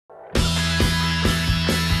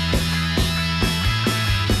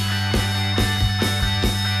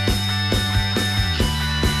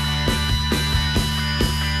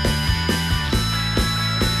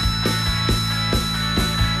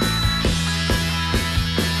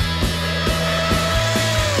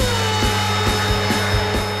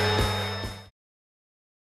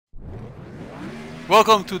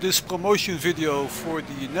Welcome to this promotion video for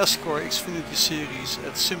the NASCAR XFINITY series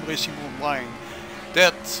at Sim Racing Online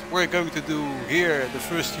that we're going to do here, the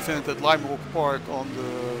first event at Lime Rock Park on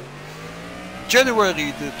the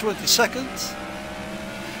January the 22nd.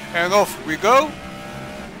 And off we go.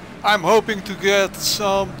 I'm hoping to get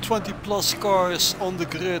some 20 plus cars on the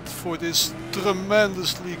grid for this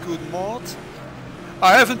tremendously good mod.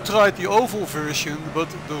 I haven't tried the oval version, but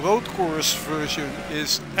the road course version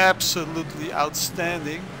is absolutely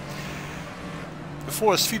outstanding. The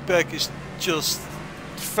force feedback is just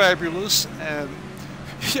fabulous, and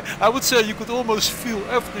I would say you could almost feel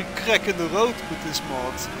every crack in the road with this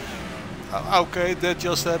mod. Okay, that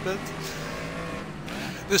just happened.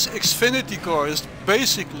 This Xfinity car is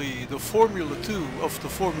basically the Formula 2 of the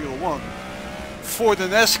Formula 1 for the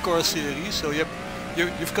NASCAR series. So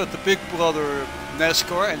you've got the big brother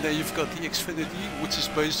NASCAR, and then you've got the Xfinity, which is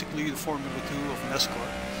basically the Formula 2 of NASCAR.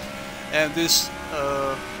 And this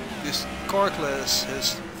car class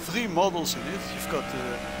has three models in it. You've got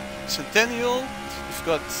the Centennial, you've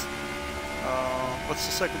got what's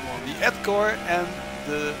the second one? The Edgar, and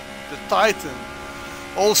the Titan,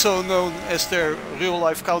 also known as their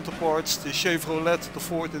real-life counterparts, the Chevrolet, the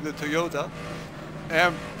Ford, and the Toyota.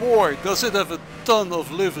 And boy, does it have a ton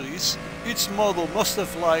of liveries. Each model must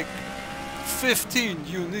have like 15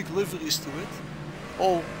 unique liveries to it,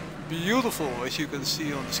 all beautiful as you can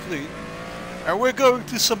see on the screen. And we're going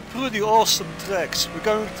to some pretty awesome tracks. We're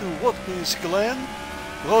going to Watkins Glen,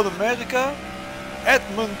 Road America,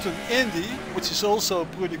 Edmonton Indy, which is also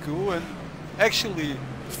pretty cool and actually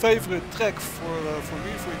a favorite track for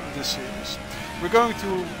me for this series. We're going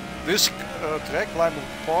to this track, Lime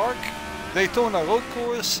Rock Park, Daytona Road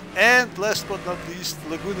Course, and last but not least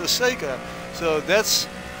Laguna Seca. So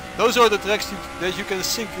those are the tracks that you can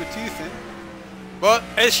sink your teeth in. But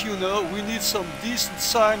as you know, we need some decent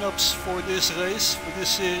sign-ups for this race, for this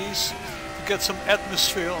series, to get some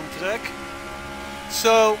atmosphere on track.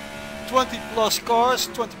 So 20 plus cars,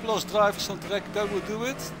 20 plus drivers on track, that would do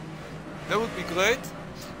it. That would be great.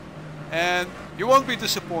 And you won't be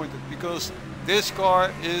disappointed, because this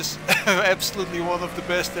car is absolutely one of the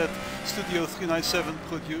best that Studio 397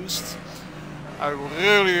 produced. I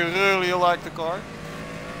really like the car.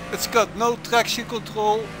 It's got no traction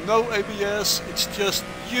control, no ABS, it's just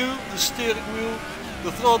you, the steering wheel,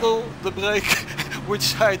 the throttle, the brake,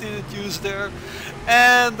 which I didn't use there,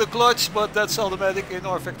 and the clutch, but that's automatic in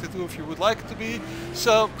rFactor 2 if you would like it to be.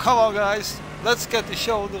 So come on guys, let's get the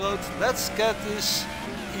show on the road, let's get this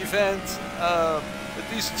event a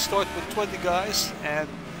decent start with 20 guys, and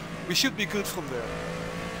we should be good from there.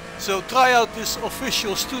 So try out this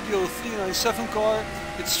official Studio 397 car,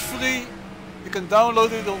 it's free. You can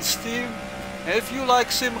download it on Steam, and if you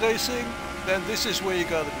like sim racing, then this is where you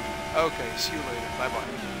gotta be. Okay, see you later, bye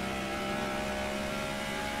bye.